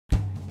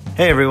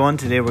Hey everyone,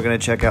 today we're going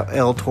to check out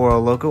El Toro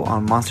Loco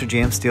on Monster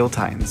Jam Steel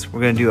Titans. We're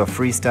going to do a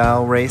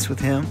freestyle race with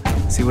him,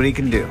 see what he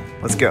can do.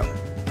 Let's go.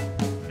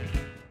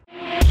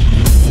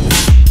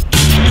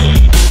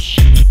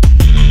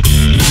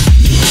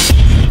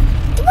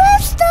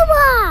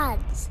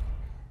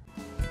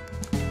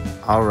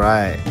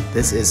 Alright,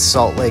 this is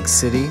Salt Lake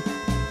City.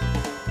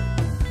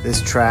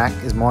 This track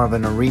is more of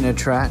an arena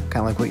track, kind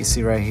of like what you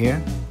see right here.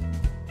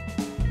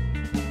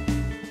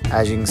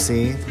 As you can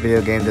see, the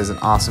video game does an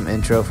awesome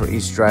intro for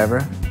each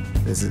driver.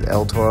 This is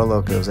El Toro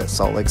Locos at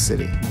Salt Lake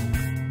City.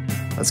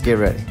 Let's get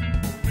ready.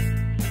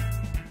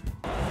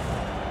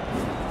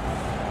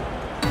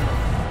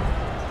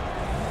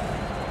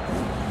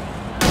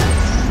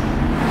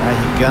 Alright,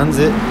 he guns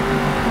it.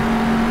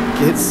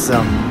 Gets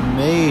some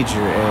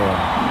major air.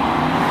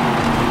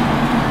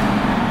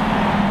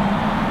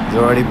 He's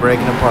already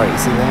breaking apart, you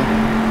see that?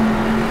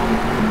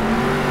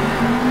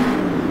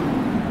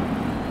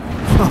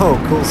 Oh,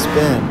 cool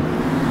spin.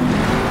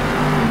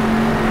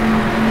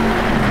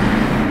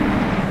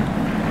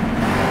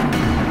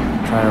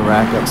 Trying to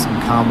rack up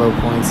some combo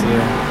points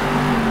here.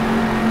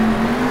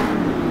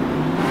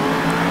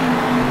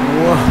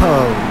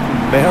 Whoa,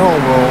 barrel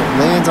roll,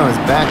 lands on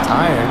his back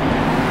tire.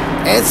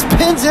 It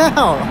spins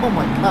out, oh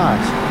my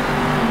gosh.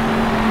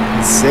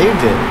 He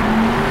saved it.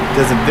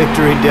 Does a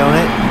victory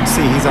donut. You can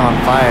see he's on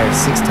fire.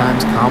 6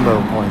 times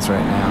combo points right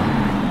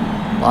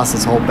now. Lost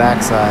his whole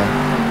backside.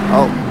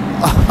 Oh,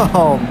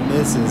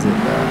 misses it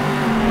though.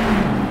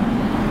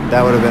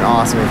 That would have been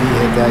awesome. If he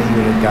hit that, he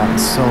would have gotten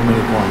so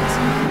many points.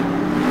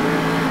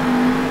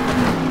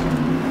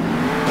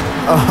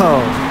 Oh,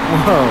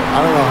 whoa. I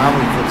don't know how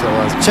many flips that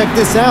was. Check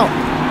this out.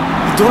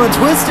 He's doing a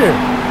twister.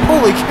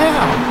 Holy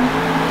cow.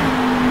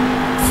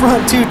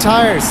 Front 2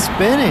 tires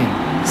spinning.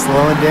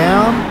 Slowing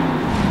down.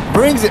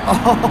 Brings it, 7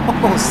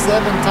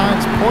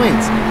 times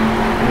points.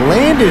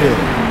 Landed it.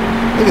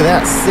 Look at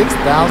that, 6,000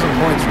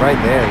 points right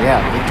there.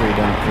 Yeah, victory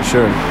done for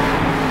sure.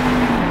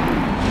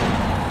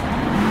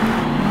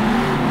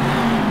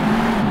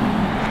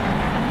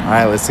 All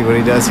right, let's see what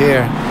he does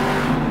here.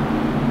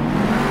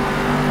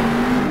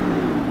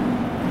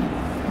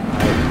 All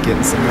right,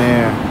 getting some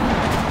air.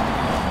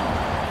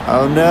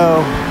 Oh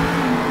no.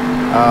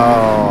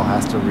 Oh,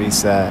 has to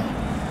reset.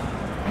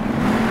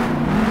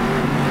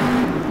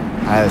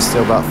 There's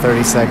still about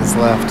 30 seconds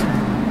left.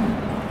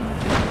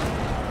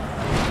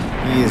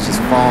 He is just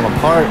falling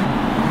apart.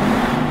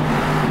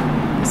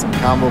 Get some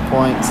combo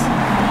points.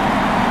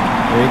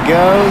 Here he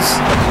goes.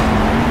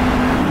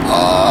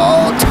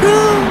 Oh, 2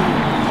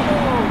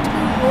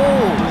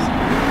 rolls.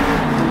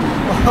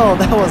 Oh,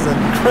 that was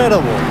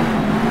incredible.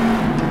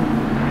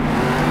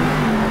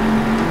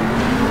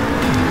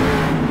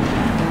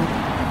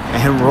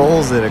 And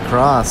rolls it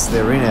across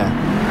the arena.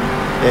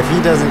 If he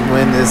doesn't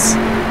win this,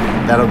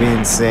 that'll be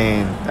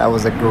insane. That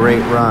was a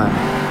great run.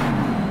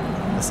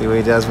 Let's see what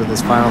he does with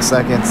his final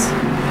seconds.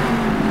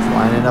 He's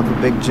lining up a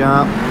big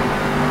jump.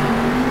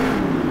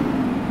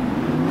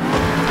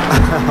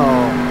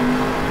 Oh,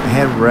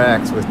 and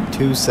wrecks with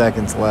 2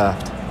 seconds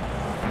left.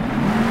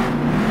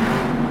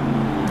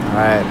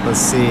 Alright, let's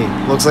see.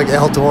 Looks like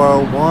El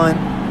Toro won.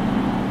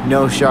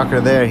 No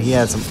shocker there. He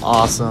had some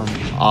awesome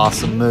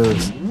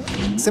moves.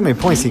 See how many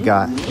points he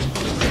got.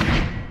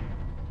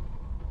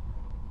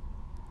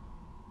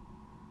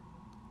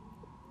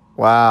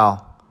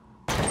 Wow,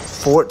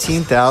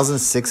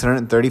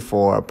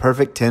 14,634, a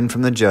perfect 10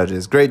 from the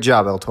judges. Great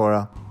job, El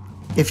Toro.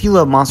 If you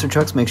love monster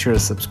trucks, make sure to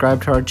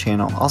subscribe to our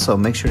channel. Also,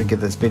 make sure to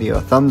give this video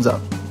a thumbs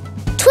up.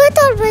 Tweet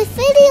on my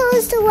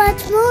videos to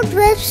watch more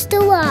drifts to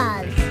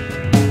watch.